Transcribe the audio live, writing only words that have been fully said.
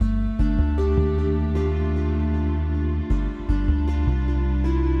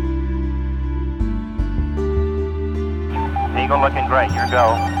Eagle looking great. Your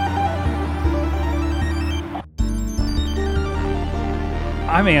go.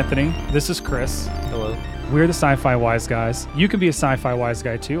 I'm Anthony. This is Chris. Hello. We're the Sci-Fi Wise Guys. You can be a Sci-Fi Wise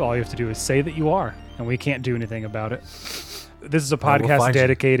Guy too. All you have to do is say that you are, and we can't do anything about it. This is a podcast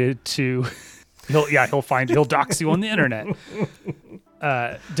dedicated to... He'll dox you on the internet.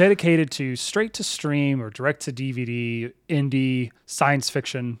 Dedicated to straight-to-stream or direct-to-DVD, indie, science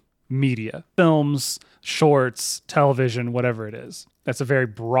fiction media. Films, shorts, television, whatever it is. That's a very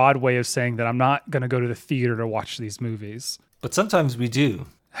broad way of saying that I'm not going to go to the theater to watch these movies. But sometimes we do.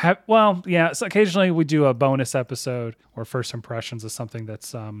 So occasionally we do a bonus episode or first impressions of something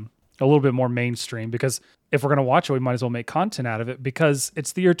that's a little bit more mainstream, because if we're going to watch it, we might as well make content out of it, because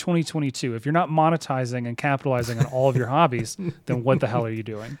it's the year 2022. If you're not monetizing and capitalizing on all of your hobbies, then what the hell are you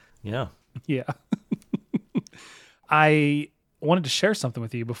doing? Yeah. Yeah. I wanted to share something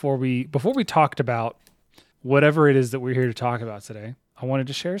with you before we talked about whatever it is that we're here to talk about today. I wanted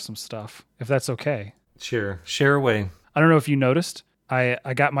to share some stuff, if that's okay. Share away. I don't know if you noticed,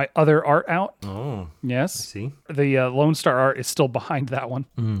 I got my other art out. Oh. Yes. I see. The Lone Star art is still behind that one.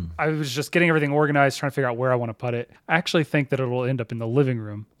 I was just getting everything organized, trying to figure out where I want to put it. I actually think that it'll end up in the living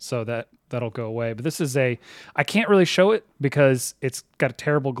room, so that'll go away. But this is I can't really show it because it's got a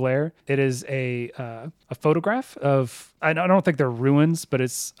terrible glare. It is a photograph of, I don't think they're ruins, but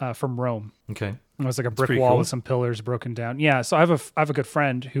it's from Rome. Okay. It was like a brick wall with some pillars broken down. Yeah, so I have a good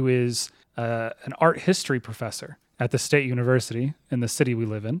friend who is an art history professor at the State University in the city we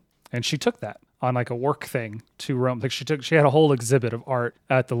live in, and she took that on like a work thing to Rome. Like she had a whole exhibit of art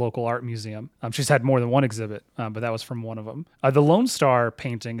at the local art museum. She's had more than one exhibit, but that was from one of them. The Lone Star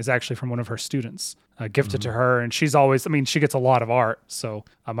painting is actually from one of her students, gifted to her, and she's always, she gets a lot of art. So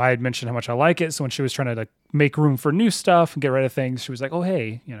I had mentioned how much I like it. So when she was trying to make room for new stuff and get rid of things, she was like, "Oh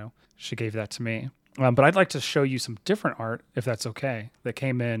hey," she gave that to me. But I'd like to show you some different art, if that's okay, that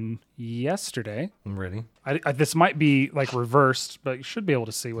came in yesterday. I'm ready. This might be like reversed, but you should be able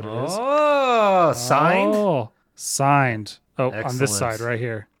to see what it is. Oh, signed? Oh, signed. Oh, Excellent. On this side right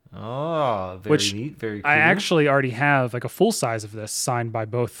here. Oh, very neat, very cool. I actually already have like a full size of this signed by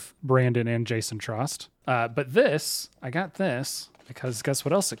both Brandon and Jason Trost. But I got this because guess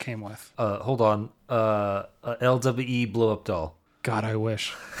what else it came with? Hold on. A LWE blow-up doll. God, I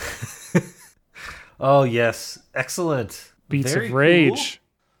wish. Oh, yes. Excellent. Beats Very of Rage.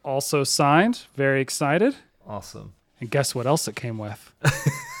 Cool. Also signed. Very excited. Awesome. And guess what else it came with?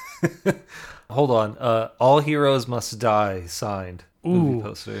 Hold on. All Heroes Must Die signed. Ooh.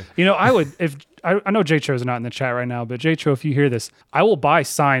 Poster. I would, if I know J-Tro's not in the chat right now, but J-Tro, if you hear this, I will buy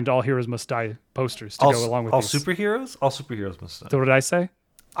signed All Heroes Must Die posters to go along with all these. Superheroes? All Superheroes Must Die. So what did I say?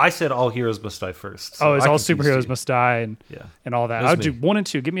 I said All Heroes Must Die first. So it's All Superheroes Must Die and all that. I would do 1 and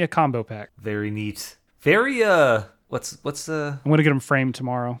 2. Give me a combo pack. Very neat. Very what's I'm gonna get them framed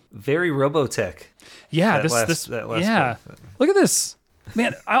tomorrow. Very Robotech. Yeah, that last yeah. part. Look at this,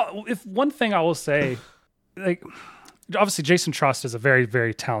 man. If one thing I will say, like, obviously Jason Trost is a very,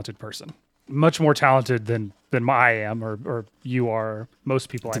 very talented person, much more talented than I am or you are. Or most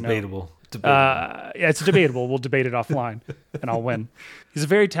people I know. Debatable. Yeah, it's debatable. We'll debate it offline, and I'll win. He's a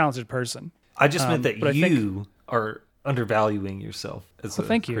very talented person. I just meant that you are undervaluing yourself as a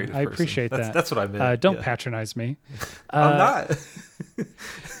thank you. creative I person. appreciate that. That's what I meant. Don't patronize me. I'm not.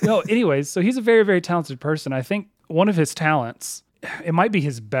 No, anyways, so he's a very, very talented person. I think one of his talents, it might be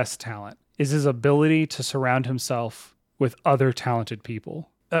his best talent, is his ability to surround himself with other talented people.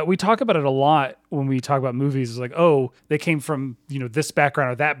 We talk about it a lot when we talk about movies. It's like, oh, they came from this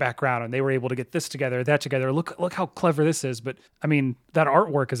background or that background, and they were able to get this together, that together. Look how clever this is. But that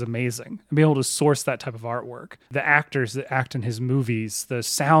artwork is amazing. And being able to source that type of artwork, the actors that act in his movies, the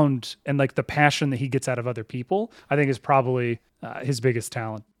sound and like the passion that he gets out of other people, I think is probably his biggest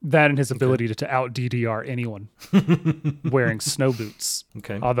talent. That and his ability to out DDR anyone wearing snow boots.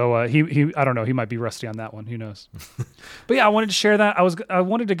 Okay. Although he I don't know, he might be rusty on that one. Who knows? But yeah, I wanted to share that. I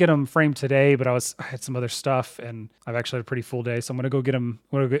wanted to get them framed today, but I had some other stuff, and I've actually had a pretty full day, so I'm gonna go get them.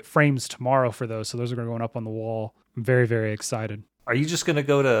 I'm gonna get frames tomorrow for those. So those are gonna go up on the wall. I'm very, very excited. Are you just gonna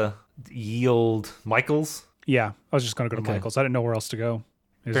go to ye old Michael's? Yeah, I was just gonna go to Michael's. I didn't know where else to go.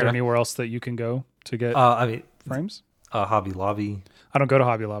 Is there anywhere else that you can go to get frames? Hobby Lobby. I don't go to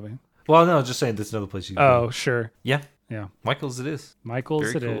Hobby Lobby. Well, no, just saying there's another place you can go. Oh, sure. Yeah. Yeah. Michael's it is.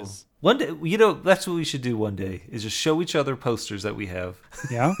 Michael's Very it cool. is. One day, that's what we should do one day, is just show each other posters that we have.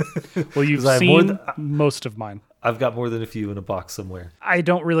 Yeah? Well, you've seen most of mine. I've got more than a few in a box somewhere. I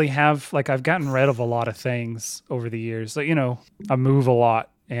don't really have, I've gotten rid of a lot of things over the years. I move a lot,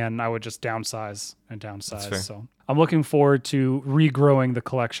 and I would just downsize and downsize. So I'm looking forward to regrowing the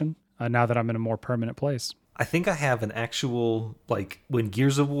collection now that I'm in a more permanent place. I think I have an actual, like, when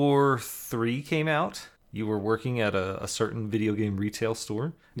Gears of War 3 came out, you were working at a certain video game retail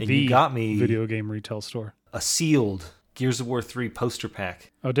store, and you got me video game retail store. a sealed Gears of War 3 poster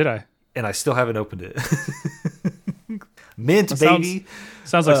pack. Oh, did I? And I still haven't opened it. Mint, that baby.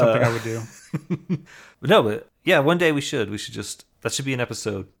 Sounds like something I would do. No, but yeah, one day we should just, that should be an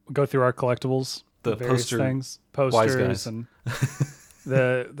episode. We'll go through our collectibles, The various poster things, wise posters, guys. and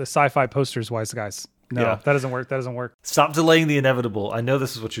the sci-fi posters, wise guys. No, Yeah. that doesn't work. That doesn't work. Stop delaying the inevitable. I know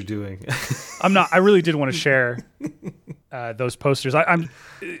this is what you're doing. I'm not. I really did want to share those posters.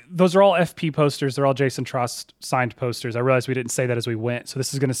 Those are all FP posters. They're all Jason Trost signed posters. I realized we didn't say that as we went, so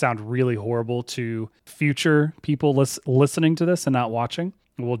this is going to sound really horrible to future people listening to this and not watching.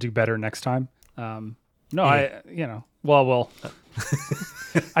 We'll do better next time. Well,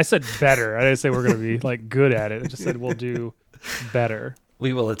 I said better. I didn't say we're going to be like good at it. I just said we'll do better.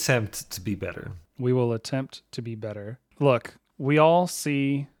 We will attempt to be better. We will attempt to be better. Look, we all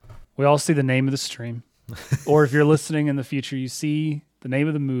see the name of the stream. Or if you're listening in the future, you see the name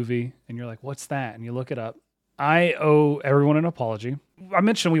of the movie and you're like, what's that? And you look it up. I owe everyone an apology. I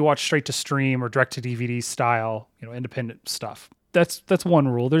mentioned we watch straight to stream or direct to DVD style, independent stuff. That's one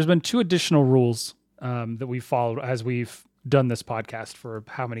rule. There's been 2 additional rules that we've followed as we've done this podcast for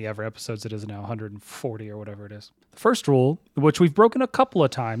how many ever episodes it is now, 140 or whatever it is. The first rule, which we've broken a couple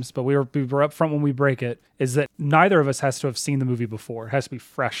of times, but we were upfront when we break it, is that neither of us has to have seen the movie before. It has to be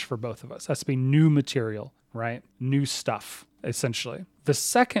fresh for both of us. It has to be new material, right? New stuff, essentially. The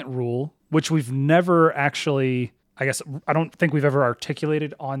second rule, which we've never actually, I don't think we've ever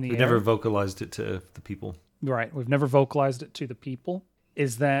articulated on the air. We never vocalized it to the people. Right. We've never vocalized it to the people,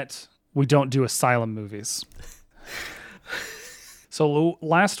 is that we don't do asylum movies. So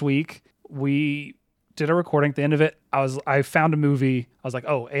last week we did a recording. At the end of it, I found a movie. I was like,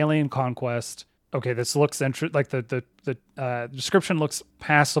 oh, Alien Conquest. Okay, this looks interesting. Like the description looks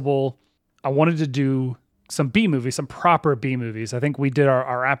passable. I wanted to do some B movies, some proper B movies. I think we did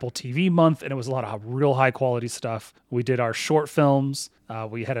our Apple TV month, and it was a lot of real high quality stuff. We did our short films.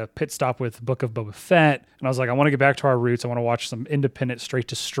 We had a pit stop with Book of Boba Fett, and I was like, I want to get back to our roots. I want to watch some independent, straight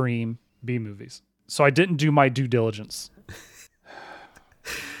to stream B movies. So I didn't do my due diligence.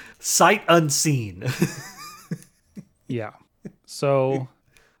 Sight unseen. Yeah. So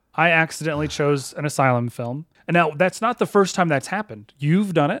I accidentally chose an asylum film. And now that's not the first time that's happened.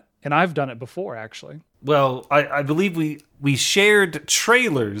 You've done it, and I've done it before, actually. Well, I believe we shared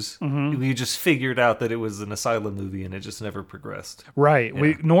trailers. Mm-hmm. We just figured out that it was an asylum movie, and it just never progressed. Right. Yeah.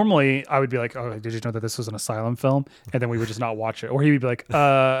 We normally I would be like, oh, did you know that this was an asylum film? And then we would just not watch it. Or he would be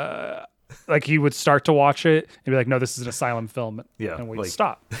like he would start to watch it and be like, no, this is an asylum film. Yeah, And we'd like-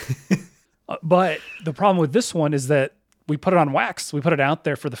 stop. But the problem with this one is that we put it on wax. We put it out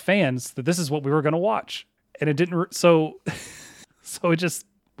there for the fans that this is what we were going to watch. And it didn't. So we just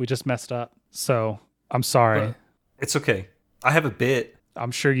messed up. So I'm sorry. But it's okay. I have a bit.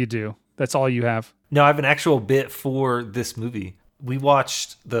 I'm sure you do. That's all you have. No, I have an actual bit for this movie. We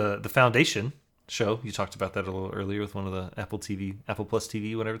watched the Foundation show. You talked about that a little earlier with one of the Apple Plus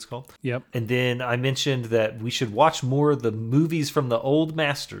TV, whatever it's called. Yep. And then I mentioned that we should watch more of the movies from the old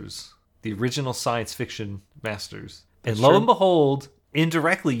masters, the original science fiction masters. And lo and behold,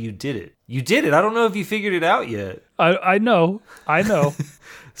 indirectly, you did it. You did it. I don't know if you figured it out yet. I know.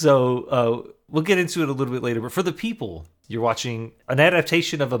 So we'll get into it a little bit later. But for the people, you're watching an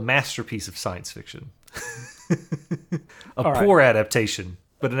adaptation of a masterpiece of science fiction. Poor adaptation,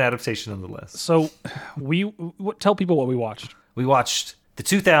 but an adaptation nonetheless. So tell people what we watched. We watched the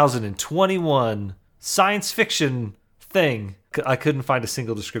 2021 science fiction thing. I couldn't find a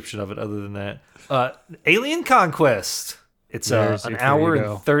single description of it other than that. Alien Conquest. It's an hour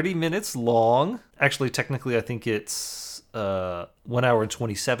and 30 minutes long. Actually, technically, I think it's 1 hour and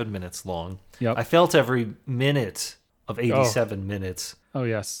 27 minutes long. Yep. I felt every minute of 87 minutes. Oh,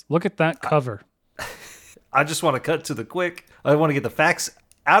 yes. Look at that cover. I just want to cut to the quick. I want to get the facts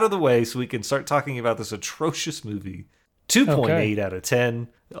out of the way so we can start talking about this atrocious movie. 2.8 out of 10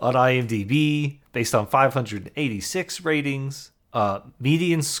 on IMDb, based on 586 ratings.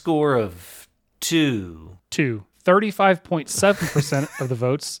 Median score of 2. 35.7% of the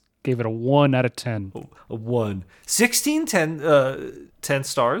votes gave it a 1 out of 10. A 1. 16 10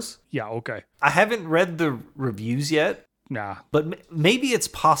 stars. Yeah, okay. I haven't read the reviews yet, Nah. but maybe it's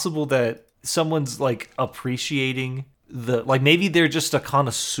possible that someone's like appreciating maybe they're just a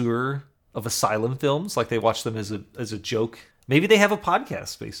connoisseur of asylum films, like they watch them as a joke. Maybe they have a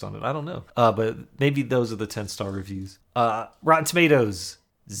podcast based on it. I don't know. But maybe those are the 10-star reviews. Rotten Tomatoes,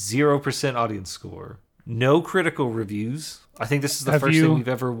 0% audience score. No critical reviews. I think this is the first thing we've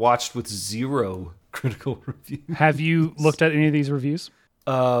ever watched with 0 critical reviews. Have you looked at any of these reviews?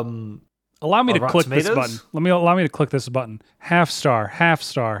 Allow me to click this button. Allow me to click this button. Half star, half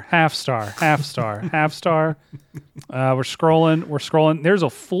star, half star, half star, half star. We're scrolling. There's a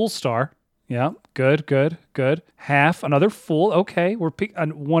full star. Yeah, good. Half, another full. Okay, we're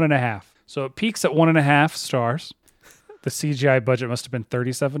 1.5. So it peaks at 1.5 stars. The CGI budget must have been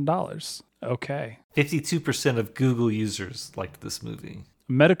 $37. Okay. 52% of Google users liked this movie.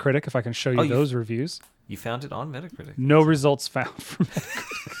 Metacritic, if I can show you those reviews. You found it on Metacritic. No results found from Metacritic.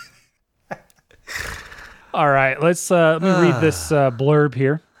 All right, let me read this blurb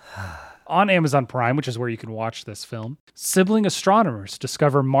here. On Amazon Prime, which is where you can watch this film, sibling astronomers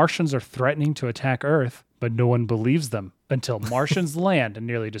discover Martians are threatening to attack Earth, but no one believes them until Martians land and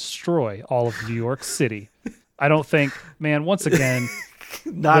nearly destroy all of New York City. I don't think, man, once again...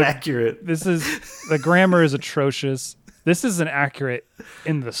 Not accurate. The grammar is atrocious. This isn't accurate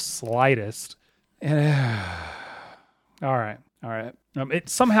in the slightest. All right. It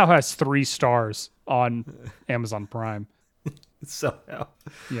somehow has 3 stars on Amazon Prime. Somehow.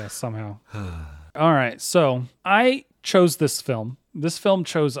 Yeah, somehow. All right. So I chose this film. This film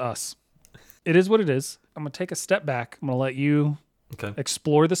chose us. It is what it is. I'm going to take a step back. I'm going to let you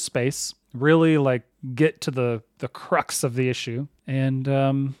explore the space, really like get to the crux of the issue,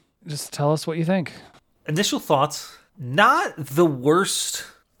 and just tell us what you think. Initial thoughts. Not the worst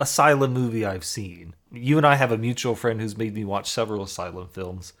Asylum movie I've seen. You and I have a mutual friend who's made me watch several Asylum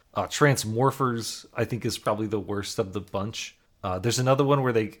films. Transmorphers, I think, is probably the worst of the bunch. There's another one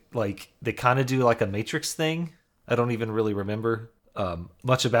where they kind of do like a Matrix thing. I don't even really remember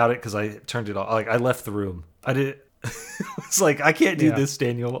much about it because I turned it off. Like, I left the room. I did. It's like, I can't do this,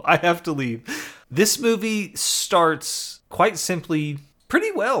 Daniel. I have to leave. This movie starts quite simply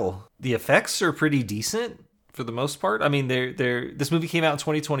pretty well. The effects are pretty decent for the most part. I mean, this movie came out in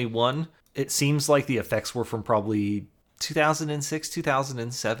 2021. It seems like the effects were from probably 2006,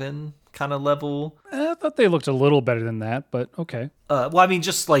 2007 kind of level. I thought they looked a little better than that, but okay. Well, I mean,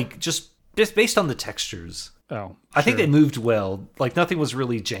 just based on the textures. Oh, I think they moved well. Like, nothing was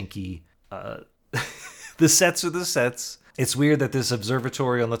really janky. The sets are the sets. It's weird that this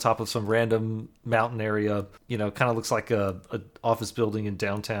observatory on the top of some random mountain area, kind of looks like a office building in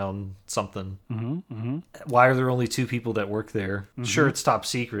downtown something. Why are there only 2 people that work there? Sure, it's top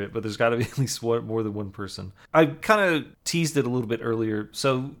secret, but there's got to be at least more than one person. I kind of teased it a little bit earlier.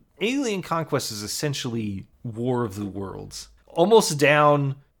 So Alien Conquest is essentially War of the Worlds, almost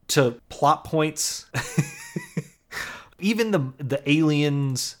down to plot points. Even the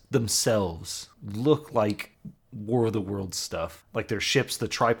aliens themselves look like War of the Worlds stuff. Like their ships, the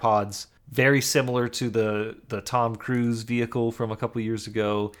tripods, very similar to the Tom Cruise vehicle from a couple years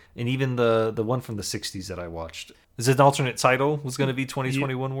ago, and even the one from the 60s that I watched. Is it an alternate title? Was going to be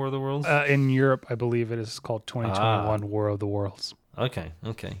 2021 War of the Worlds? In Europe, I believe it is called 2021 War of the Worlds. Okay.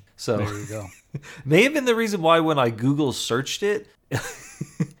 So there you go. May have been the reason why when I Google searched it.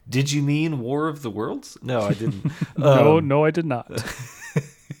 Did you mean War of the Worlds? No, I didn't. No, I did not.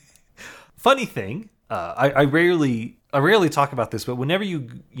 Funny thing, I rarely talk about this, but whenever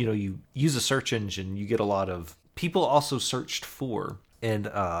you use a search engine, you get a lot of people also searched for. And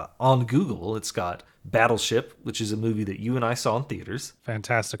on Google, it's got Battleship, which is a movie that you and I saw in theaters.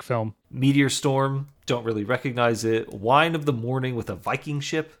 Fantastic film. Meteor Storm, don't really recognize it. Wine of the Morning with a Viking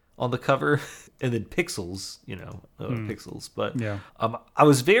ship on the cover, and then Pixels, Pixels. But yeah. I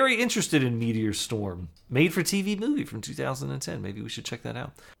was very interested in Meteor Storm, made for TV movie from 2010. Maybe we should check that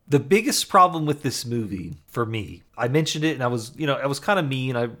out. The biggest problem with this movie for me, I mentioned it, and I was kind of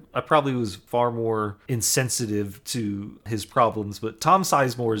mean. I probably was far more insensitive to his problems, but Tom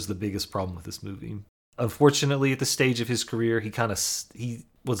Sizemore is the biggest problem with this movie. Unfortunately, at the stage of his career, he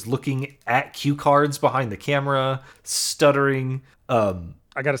was looking at cue cards behind the camera, stuttering.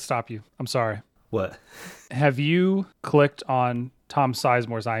 I got to stop you. I'm sorry. What? Have you clicked on Tom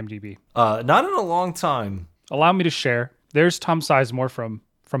Sizemore's IMDb? Not in a long time. Allow me to share. There's Tom Sizemore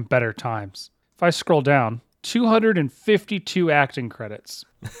from Better Times. If I scroll down, 252 acting credits.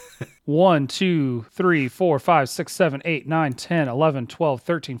 1, 2, 3, 4, 5, 6, 7, 8, 9, 10, 11, 12,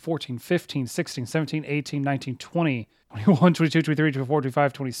 13, 14, 15, 16, 17, 18, 19, 20, 21, 22, 23, 24,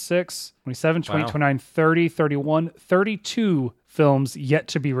 25, 26, 27, 28, 29, 30, 31, 32 films yet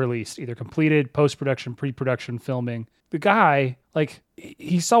to be released, either completed, post-production, pre-production filming. The guy,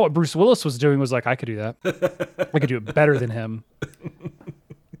 he saw what Bruce Willis was doing, was like, I could do that. I could do it better than him.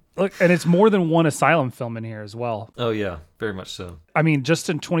 Look, and it's more than one Asylum film in here as well. Oh, yeah, very much so. I mean, just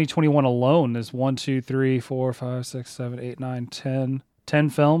in 2021 alone, there's 1, 2, 3, 4, 5, 6, 7, 8, 9, 10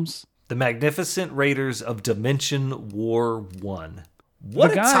 films. The Magnificent Raiders of Dimension War 1.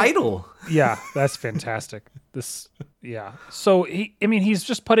 What a title. Yeah, that's fantastic. So he's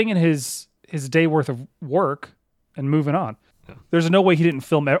just putting in his day worth of work and moving on. Yeah. There's no way he didn't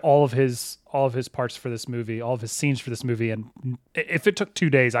film all of his parts for this movie, all of his scenes for this movie, and if it took 2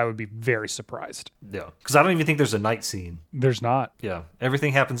 days, I would be very surprised. Yeah, because I don't even think there's a night scene. There's not. Yeah,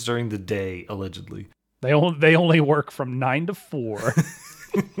 everything happens during the day, allegedly. They only work from 9 to 4.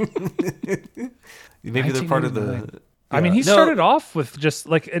 Maybe they're part of the... Yeah. I mean, he started off with just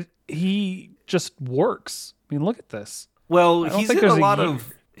like he just works. I mean, look at this. Well, he's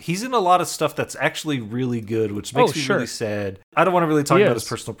in a lot of stuff that's actually really good, which makes me really sad. I don't want to really talk about his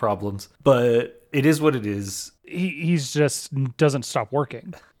personal problems, but it is what it is. He's just doesn't stop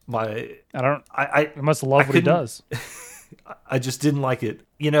working. I must love what he does. I just didn't like it.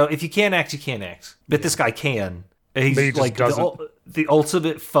 If you can't act, you can't act. But this guy can. He's but he just doesn't. The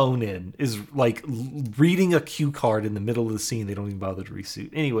ultimate phone in is like reading a cue card in the middle of the scene. They don't even bother to reshoot.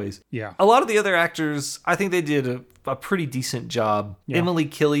 Anyways, yeah. A lot of the other actors, I think they did a pretty decent job. Yeah. Emily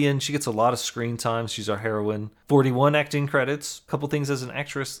Killian, she gets a lot of screen time. She's our heroine. 41 acting credits. A couple things as an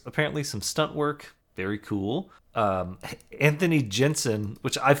actress. Apparently some stunt work. Very cool. Anthony Jensen,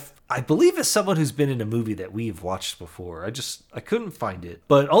 which I believe is someone who's been in a movie that we've watched before. I couldn't find it,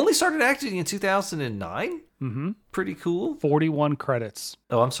 but only started acting in 2009. Mm-hmm. Pretty cool. 41 credits.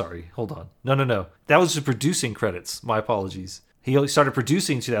 Oh, I'm sorry. Hold on. No. That was the producing credits. My apologies. He only started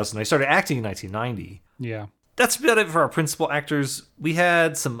producing in 2009. He started acting in 1990. Yeah. That's about it for our principal actors. We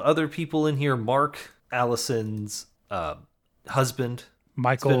had some other people in here. Mark Allison's husband.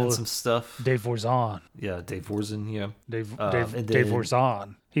 Michael. Been in some stuff. Dave Warzon. Yeah, Dave Warzon. Yeah. Dave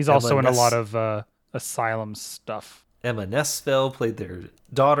Warzon. He's also in a lot of Asylum stuff. Emma Nesfell played their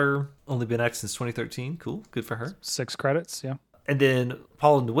daughter. Only been acting since 2013. Cool. Good for her. 6 credits, yeah. And then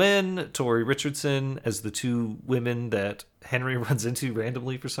Paula Nguyen, Tori Richardson as the 2 women that Henry runs into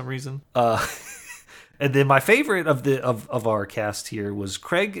randomly for some reason. And then my favorite of our cast here was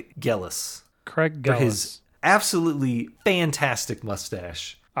Craig Gellis. For his absolutely fantastic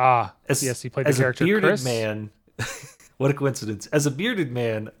mustache. Yes, he played the character Chris. As a bearded Chris. man... What a coincidence. As a bearded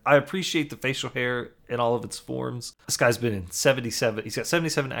man, I appreciate the facial hair in all of its forms. This guy's been in 77. He's got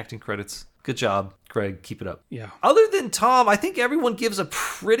 77 acting credits. Good job, Craig. Keep it up. Yeah. Other than Tom, I think everyone gives a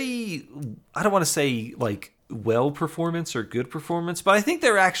pretty, I don't want to say like well performance or good performance, but I think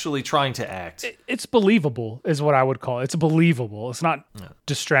they're actually trying to act. It's believable is what I would call it. It's believable. It's not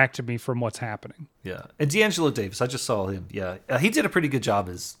distracting me from what's happening. Yeah. And D'Angelo Davis, I just saw him. Yeah. He did a pretty good job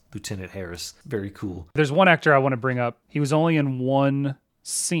as Lieutenant Harris. Very cool. There's one actor I want to bring up. He was only in one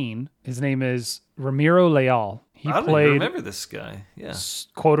scene. His name is Ramiro Leal. I don't even remember this guy. Yeah.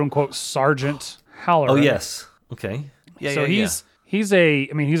 Quote unquote Sergeant Halloran. Oh, yes. Okay. Yeah. So he's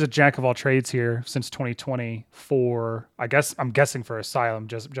a jack of all trades here since 2020 for, I'm guessing for Asylum,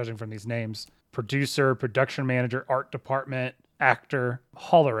 just judging from these names. Producer, production manager, art department, actor,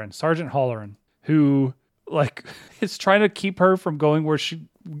 Sergeant Halloran, who is trying to keep her from going where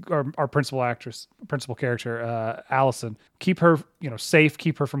our principal character, Allison, keep her, safe,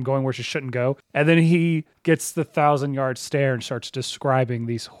 keep her from going where she shouldn't go. And then he gets the 1,000-yard stare and starts describing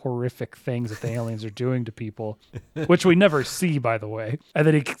these horrific things that the aliens are doing to people, which we never see, by the way. And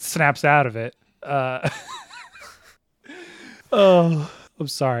then he snaps out of it. Oh, I'm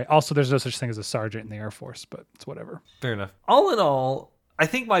sorry. Also, there's no such thing as a sergeant in the Air Force, but it's whatever. Fair enough. All in all, I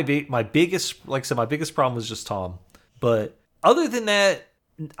think my biggest, like I said, my biggest problem was just Tom. But other than that,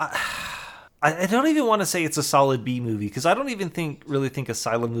 I don't even want to say it's a solid B movie because I don't even really think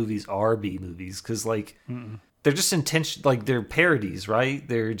Asylum movies are B movies because they're just intention, like they're parodies, right?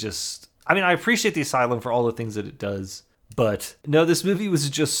 They're just. I mean, I appreciate the Asylum for all the things that it does, but no, this movie was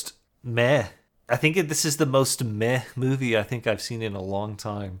just meh. I think this is the most meh movie I think I've seen in a long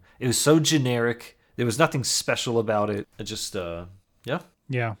time. It was so generic. There was nothing special about it. It just, yeah.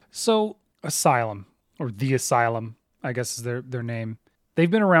 Yeah. So Asylum, or The Asylum, I guess is their name. They've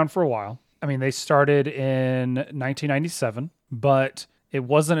been around for a while. I mean, they started in 1997, but it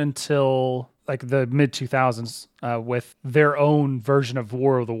wasn't until like the mid-2000s with their own version of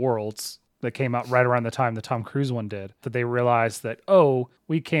War of the Worlds that came out right around the time the Tom Cruise one did, that they realized that,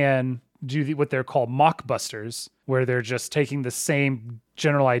 we can do what they're called mockbusters, where they're just taking the same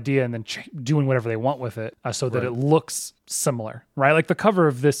general idea and then doing whatever they want with it so that it looks similar, right? Like the cover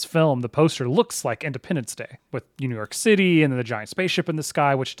of this film, the poster looks like Independence Day with New York City and then the giant spaceship in the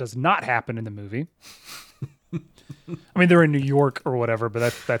sky, which does not happen in the movie. I mean, they're in New York or whatever,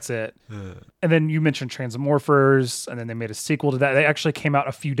 but that's it. And then you mentioned Transmorphers, and then they made a sequel to that. They actually came out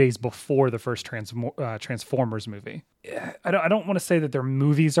a few days before the first Transformers movie. I don't want to say that their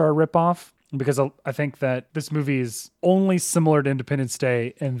movies are a ripoff, because I think that this movie is only similar to Independence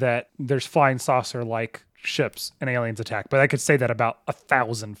Day in that there's flying saucer-like ships and aliens attack. But I could say that about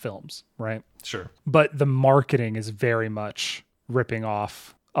 1,000 films, right? Sure. But the marketing is very much ripping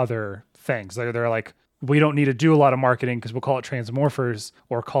off other things. They're like, we don't need to do a lot of marketing because we'll call it Transmorphers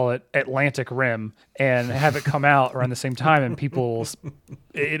or call it Atlantic Rim and have it come out around the same time, and people,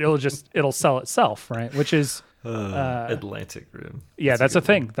 it'll sell itself, right? Which is Atlantic Rim. Yeah, that's a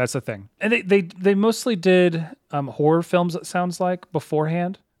thing. That's a thing. And they mostly did horror films, it sounds like,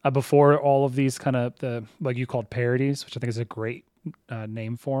 beforehand, before all of these kind of the, like you called, parodies, which I think is a great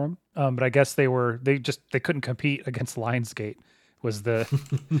name for them. But I guess they couldn't compete against Lionsgate. Was the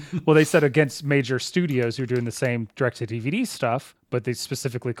well, they said against major studios who are doing the same direct-to-DVD stuff, but they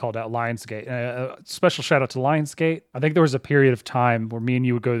specifically called out Lionsgate. Special shout out to Lionsgate. I think there was a period of time where me and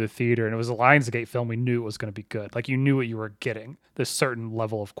you would go to the theater, and it was a Lionsgate film. We knew it was going to be good. Like, you knew what you were getting, this certain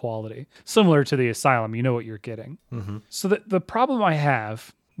level of quality. Similar to The Asylum, you know what you're getting. Mm-hmm. So the problem I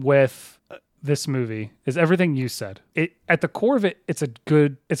have with this movie is everything you said. At the core of it, it's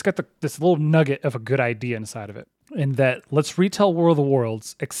got this little nugget of a good idea inside of it. In that, let's retell War of the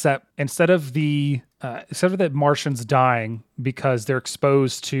Worlds, except instead of the Martians dying because they're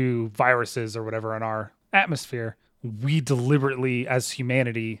exposed to viruses or whatever in our atmosphere, we deliberately, as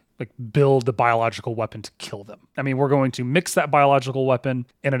humanity, like, build the biological weapon to kill them. I mean, we're going to mix that biological weapon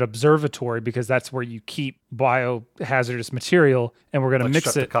in an observatory because that's where you keep biohazardous material, and we're going to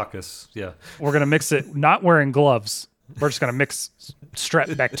mix it. Streptococcus, yeah. We're going to mix it not wearing gloves. We're just going to mix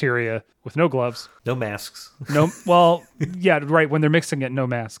strep bacteria with no gloves. No masks. Well, yeah, right. When they're mixing it, no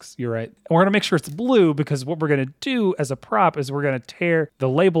masks. You're right. And we're going to make sure it's blue because what we're going to do as a prop is we're going to tear the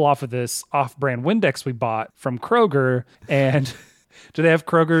label off of this off-brand Windex we bought from Kroger. And do they have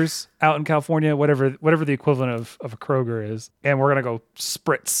Kroger's out in California? Whatever the equivalent of a Kroger is. And we're going to go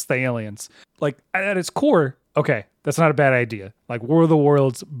spritz the aliens. Like, at its core, okay, that's not a bad idea. Like War of the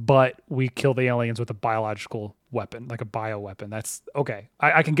Worlds, but we kill the aliens with a biological weapon, like a bioweapon. That's okay.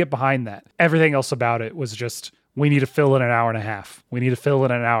 I can get behind that. Everything else about it was just, we need to fill in an hour and a half. We need to fill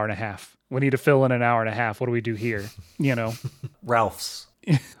in an hour and a half. We need to fill in an hour and a half. What do we do here? You know? Ralph's.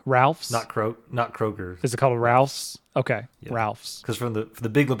 Ralph's? Not Kroger. Is it called Ralph's? Okay, yeah. Ralph's. Because for the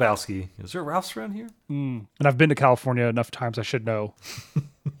Big Lebowski, is there a Ralph's around here? And I've been to California enough times, I should know.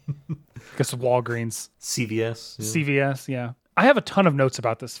 I guess Walgreens. CVS. Yeah. CVS, yeah. I have a ton of notes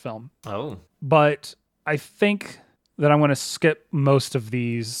about this film. Oh. But I think that I'm going to skip most of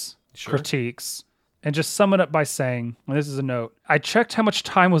these critiques and just sum it up by saying, and this is a note, I checked how much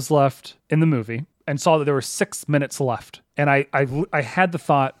time was left in the movie and saw that there were 6 minutes left. And I had the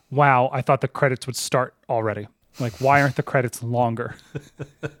thought, wow, I thought the credits would start already. Like, why aren't the credits longer?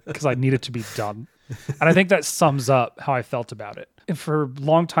 Because I need it to be done. And I think that sums up how I felt about it. And for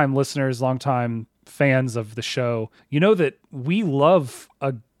longtime listeners, longtime fans of the show, you know that we love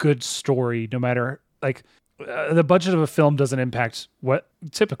a good story, no matter, like, the budget of a film doesn't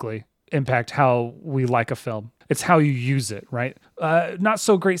typically impact how we like a film. It's how you use it, right? Not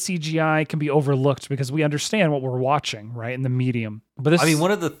so great CGI can be overlooked because we understand what we're watching, right, in the medium. But this, I mean, I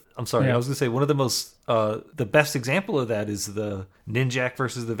was going to say, one of the most, the best example of that is the Ninjak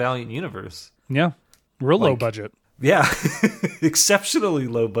versus the Valiant Universe. Yeah. Real low budget. Yeah. Exceptionally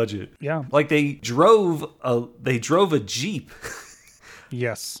low budget. Yeah. Like they drove a Jeep.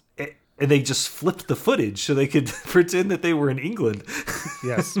 Yes. And they just flipped the footage so they could pretend that they were in England.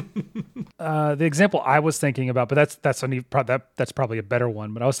 Yes. The example I was thinking about, but that's probably a better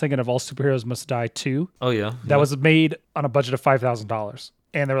one. But I was thinking of All Superheroes Must Die 2. Oh yeah. That was made on a budget of $5,000.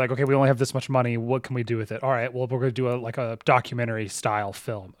 And they were like, okay, we only have this much money. What can we do with it? All right, well, we're going to do a documentary style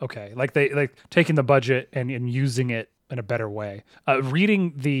film. Okay, like taking the budget and using it in a better way.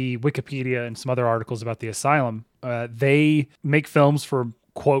 Reading the Wikipedia and some other articles about The Asylum, they make films for,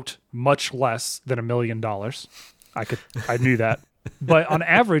 quote, much less than $1 million. I knew that. But on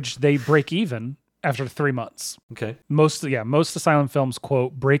average, they break even after 3 months. Okay. Most Asylum films,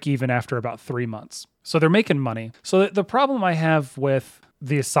 quote, break even after about 3 months. So they're making money. So the problem I have with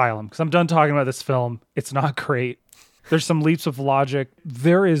The Asylum, because I'm done talking about this film, it's not great. There's some leaps of logic.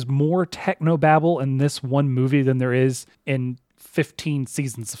 There is more technobabble in this one movie than there is in 15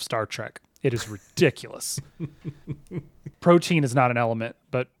 seasons of Star Trek. It is ridiculous. Protein is not an element,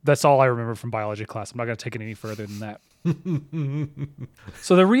 but that's all I remember from biology class. I'm not going to take it any further than that.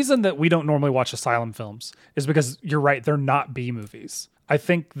 So the reason that we don't normally watch Asylum films is because you're right, they're not B movies. I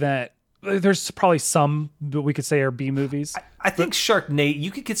think that There's probably some that we could say are B movies. I think Sharknado,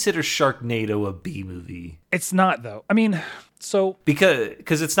 you could consider Sharknado a B movie. It's not, though. I mean, so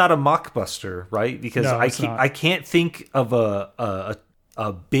because it's not a mockbuster, right? Because No, I can't think of a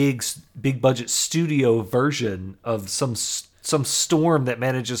big budget studio version of some storm that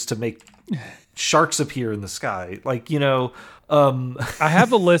manages to make sharks appear in the sky. Like, I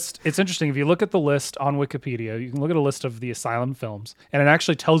have a list. It's interesting. If you look at the list on Wikipedia, you can look at a list of the Asylum films, and it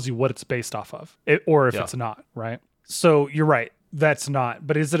actually tells you what it's based off of, or if it's not, right? So you're right. That's not.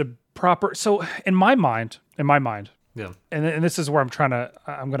 But is it a proper... So in my mind, yeah. and this is where I'm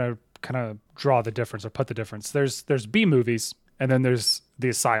going to kind of draw the difference or put the difference. There's B movies, and then there's the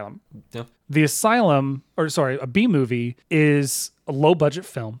Asylum. Yeah. The Asylum, a B movie is a low budget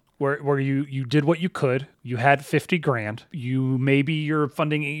film where you did what you could. You had $50,000. Maybe you're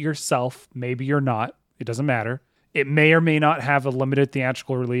funding it yourself. Maybe you're not. It doesn't matter. It may or may not have a limited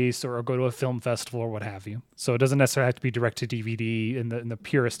theatrical release or go to a film festival or what have you. So it doesn't necessarily have to be direct to DVD in the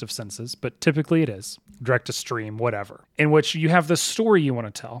purest of senses, but typically it is direct to stream, whatever, in which you have the story you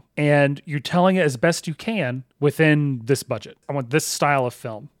want to tell and you're telling it as best you can within this budget. I want this style of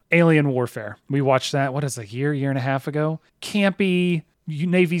film. Alien Warfare. We watched that, a year and a half ago? Campy,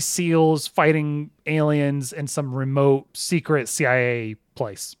 Navy SEALs fighting aliens in some remote secret CIA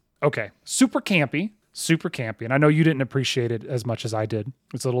place. Okay. Super campy. And I know you didn't appreciate it as much as I did.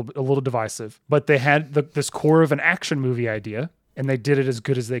 It's a little divisive, but they had this core of an action movie idea and they did it as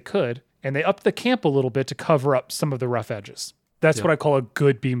good as they could. And they upped the camp a little bit to cover up some of the rough edges. That's what I call a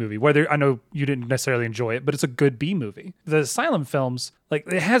good B movie. Whether I know you didn't necessarily enjoy it, but it's a good B movie. The Asylum films,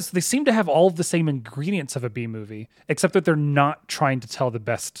 they seem to have all of the same ingredients of a B movie, except that they're not trying to tell the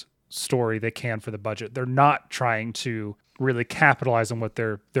best story they can for the budget. They're not trying to really capitalize on what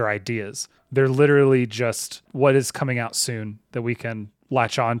their ideas. They're literally just what is coming out soon that we can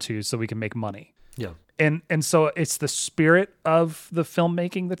latch onto so we can make money. Yeah. And so it's the spirit of the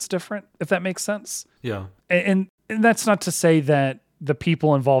filmmaking that's different, if that makes sense. Yeah. And that's not to say that the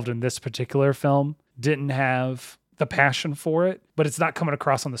people involved in this particular film didn't have the passion for it, but it's not coming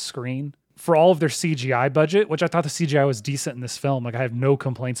across on the screen. For all of their CGI budget, which I thought the CGI was decent in this film. I have no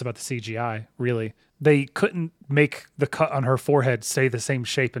complaints about the CGI, really. They couldn't make the cut on her forehead stay the same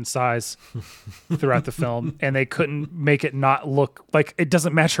shape and size throughout the film, and they couldn't make it not look like it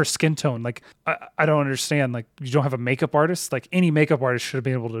doesn't match her skin tone. Like, I don't understand. Like, you don't have a makeup artist? Like, any makeup artist should have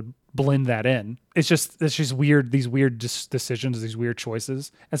been able to blend that in. It's just weird. These weird decisions, these weird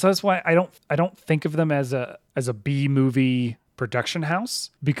choices, and so that's why I don't think of them as a B movie production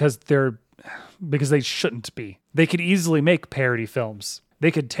house because they shouldn't be. They could easily make parody films. They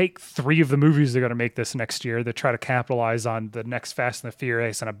could take 3 of the movies they're going to make this next year that try to capitalize on the next Fast and the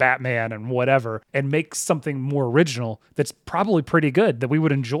Furious and a Batman and whatever and make something more original that's probably pretty good that we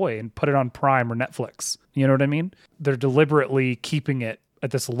would enjoy and put it on Prime or Netflix. You know what I mean? They're deliberately keeping it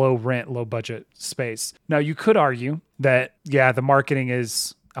at this low rent, low budget space. Now, you could argue that, the marketing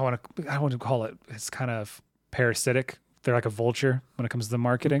is, I want to call it, it's kind of parasitic. They're like a vulture when it comes to the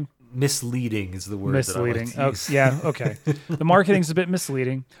marketing. Misleading is the word. Misleading. That I like to use. Yeah, okay. The marketing's a bit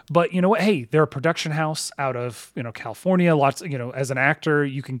misleading, but you know what? Hey, they're a production house out of, California. Lots, as an actor,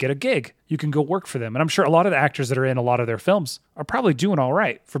 you can get a gig. You can go work for them. And I'm sure a lot of the actors that are in a lot of their films are probably doing all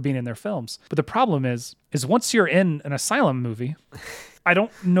right for being in their films. But the problem is once you're in an Asylum movie, I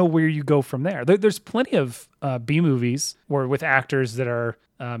don't know where you go from there. There's plenty of B movies where with actors that are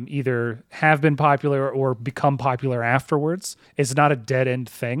either have been popular or become popular afterwards. It's not a dead end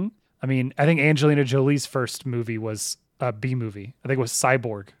thing. I mean, I think Angelina Jolie's first movie was a B movie. I think it was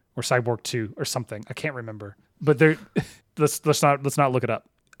Cyborg or Cyborg 2 or something. I can't remember. But let's not look it up.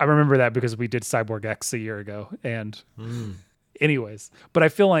 I remember that because we did Cyborg X a year ago. And anyways, but I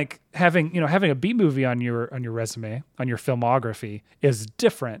feel like having a B movie on your resume, on your filmography is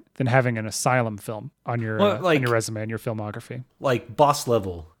different than having an Asylum film on your resume and your filmography. Like Boss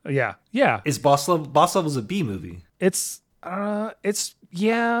Level. Yeah. Is Boss Level's a B movie? It's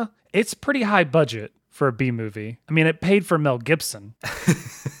pretty high budget for a B movie. I mean, it paid for Mel Gibson.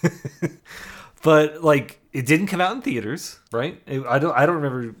 But it didn't come out in theaters, right? I don't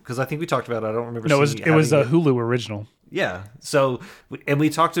remember because I think we talked about it. I don't remember. No, it was a Hulu original. Yeah. So, and we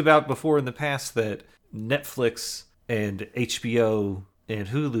talked about before in the past that Netflix and HBO and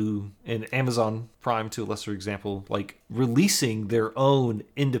Hulu and Amazon Prime, to a lesser example, releasing their own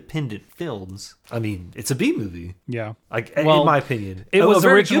independent films. I mean, it's a B movie. Yeah. In my opinion. It was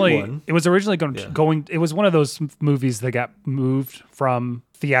originally going, it was one of those movies that got moved from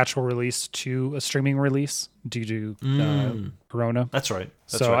theatrical release to a streaming release due to Corona. That's right.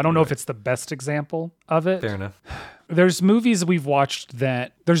 I don't know if it's the best example of it. Fair enough. There's movies we've watched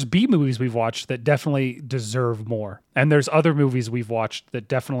there's B movies we've watched that definitely deserve more. And there's other movies we've watched that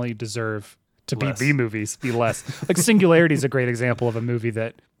definitely deserve to be B movies, be less. Like Singularity is a great example of a movie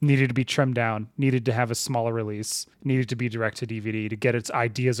that needed to be trimmed down, needed to have a smaller release, needed to be direct to DVD to get its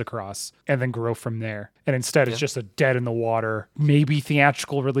ideas across and then grow from there. And instead it's just a dead in the water, maybe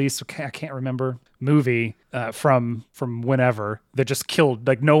theatrical release, I can't remember, movie from whenever that just killed.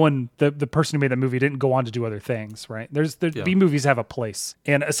 Like no one, the person who made that movie didn't go on to do other things, right? B movies have a place.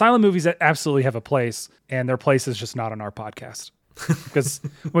 And asylum movies absolutely have a place, and their place is just not on our podcast. Because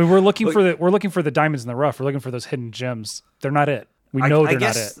when we're looking for the diamonds in the rough, we're looking for those hidden gems. They're not it. We know they're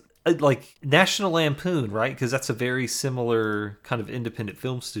not it. Like National Lampoon, right? Because that's a very similar kind of independent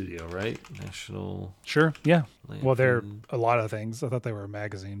film studio, right? National. Sure. Yeah. Lampoon. Well, they're a lot of things. I thought they were a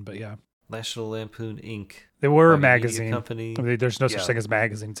magazine, but yeah. National Lampoon Inc. They were a magazine company. There's no such thing as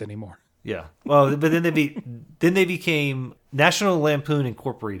magazines anymore. Yeah. Well, but then they became National Lampoon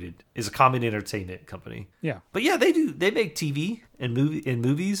Incorporated is a comedy entertainment company. Yeah. But yeah, they make TV and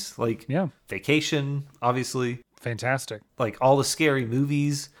movies like Vacation, obviously. Fantastic. Like all the scary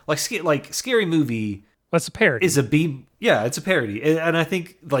movies, like Scary Movie. That's a parody. It's a parody. And I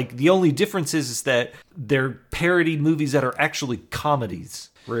think like the only difference is that they're parody movies that are actually comedies.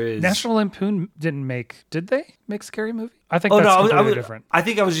 Whereas National Lampoon did they make Scary Movie? I think that's completely different. I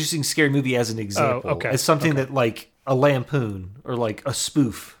think I was using Scary Movie as an example. As something that like a lampoon or like a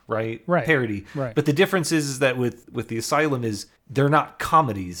spoof, right? Parody. Right. But the difference is that with the Asylum is they're not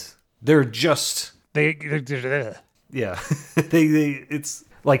comedies. They're just yeah. It's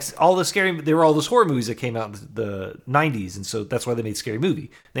like all the there were all those horror movies that came out in the 90s, and so that's why they made Scary Movie.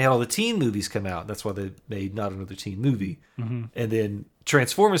 They had all the teen movies come out. That's why they made Not Another Teen Movie. Mm-hmm. And then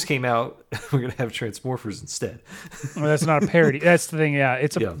Transformers came out. We're going to have Transmorphers instead. Well, that's not a parody. That's the thing. Yeah.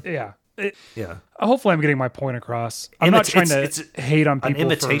 It's hopefully I'm getting my point across. I'm not trying to hate on people. An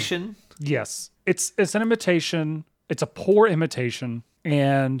imitation? Yes. It's an imitation. It's a poor imitation.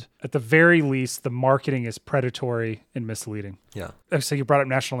 And at the very least, the marketing is predatory and misleading. Yeah. So you brought up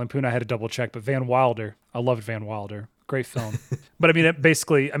National Lampoon. I had to double check, but Van Wilder. I loved Van Wilder. Great film. But I mean,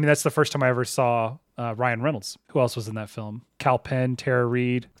 that's the first time I ever saw Ryan Reynolds. Who else was in that film? Cal Penn, Tara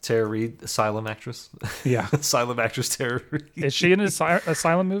Reid. Tara Reid, Asylum actress. Yeah. Asylum actress Tara Reid. Is she in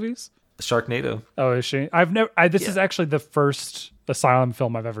Asylum movies? Sharknado. Oh, is she? This is actually the first Asylum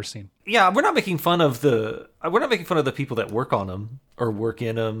film I've ever seen. Yeah, we're not making fun of the people that work on them or work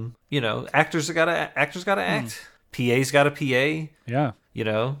in them. You know, actors gotta act. PA's got a PA. Yeah. You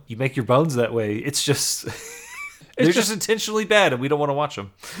know, you make your bones that way. It's just they're just intentionally bad, and we don't want to watch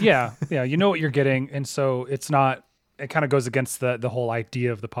them. Yeah, yeah. You know what you're getting, and so it's not. It kind of goes against the whole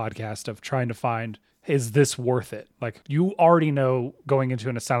idea of the podcast of trying to find, is this worth it? Like, you already know going into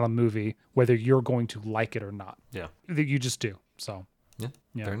an Asylum movie whether you're going to like it or not. Yeah. You just do. So, yeah.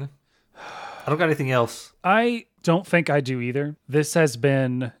 Fair enough. I don't got anything else. I don't think I do either. It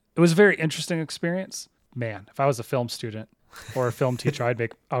was a very interesting experience. Man, if I was a film student or a film teacher, I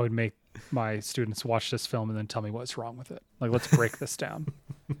would make my students watch this film and then tell me what's wrong with it. Like, let's break this down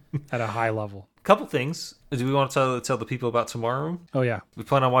at a high level. Couple things. Do we want to tell the people about tomorrow? Oh, yeah. We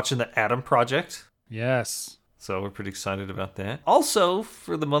plan on watching The Adam Project. Yes. So we're pretty excited about that. Also,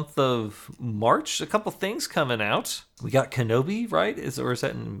 for the month of March, a couple things coming out. We got Kenobi, right? Or is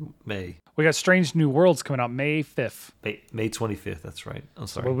that in May? We got Strange New Worlds coming out May 5th. May 25th, that's right. I'm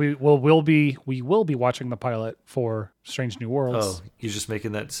sorry. So we will be watching the pilot for Strange New Worlds. Oh, you're just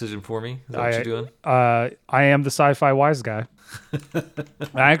making that decision for me? Is that what you're doing? I am the sci-fi wise guy.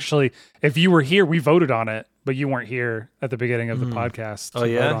 Actually, if you were here, we voted on it, but you weren't here at the beginning of the podcast. Oh,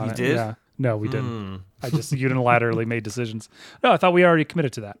 yeah? You did? Yeah. No, we didn't. I just unilaterally made decisions. No, I thought we already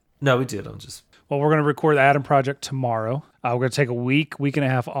committed to that. No, we did. Well, we're going to record the Adam Project tomorrow. We're going to take a week and a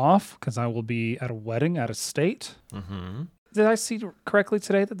half off because I will be at a wedding out of state. Mm-hmm. Did I see correctly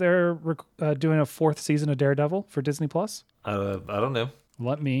today that they're doing a 4th season of Daredevil for Disney Plus? I don't know.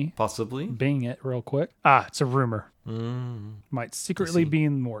 Let me possibly bing it real quick. It's a rumor. Might secretly be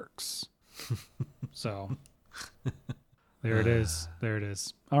in the works. So there it is. There it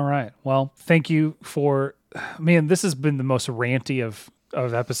is. All right. Well, thank you for... Man, this has been the most ranty of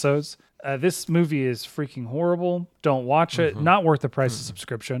episodes. This movie is freaking horrible. Don't watch it. Not worth the price of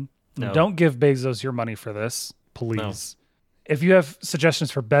subscription. No. Don't give Bezos your money for this, please. No. If you have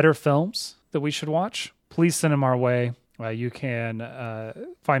suggestions for better films that we should watch, please send them our way. You can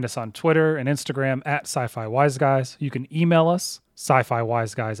find us on Twitter and Instagram at Sci-Fi Wise Guys. You can email us,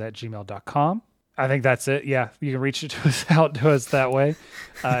 sci-fi-wiseguys@gmail.com. I think that's it. Yeah, you can reach out to us that way.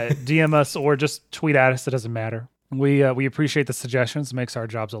 DM us or just tweet at us. It doesn't matter. We appreciate the suggestions. It makes our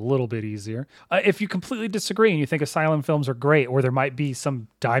jobs a little bit easier. If you completely disagree and you think Asylum films are great, or there might be some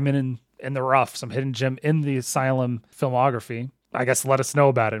diamond in the rough, some hidden gem in the Asylum filmography, I guess let us know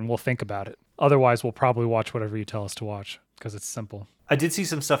about it and we'll think about it. Otherwise, we'll probably watch whatever you tell us to watch because it's simple. I did see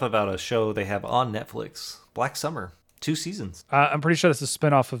some stuff about a show they have on Netflix, Black Summer, 2 seasons. I'm pretty sure this is a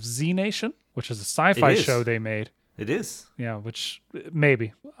spinoff of Z Nation, which is a sci-fi show they made. It is. Yeah, which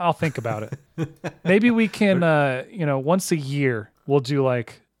maybe I'll think about it. Maybe we can, once a year we'll do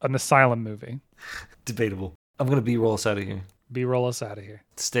like an Asylum movie. Debatable. I'm going to B-roll us out of here. B-roll us out of here.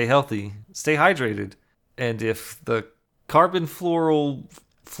 Stay healthy. Stay hydrated. And if the carbon fluoride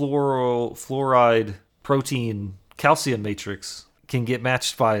protein calcium matrix can get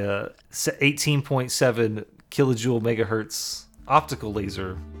matched by a 18.7 kilojoule megahertz optical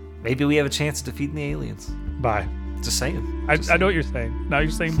laser, maybe we have a chance of defeating the aliens. Bye. Just saying. I know what you're saying. Now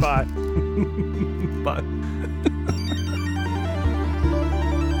you're saying bye. Bye.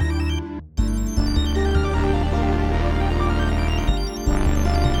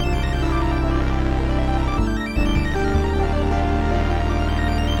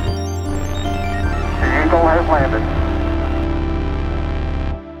 Eagle has landed.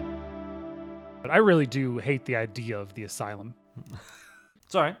 But I really do hate the idea of the Asylum.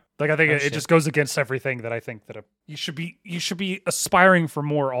 It's all right. Like I think it just goes against everything that I think that you should be aspiring for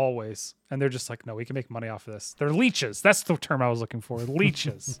more always. And they're just like, no, we can make money off of this. They're leeches. That's the term I was looking for.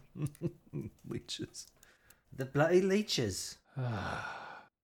 Leeches. Leeches. The bloody leeches.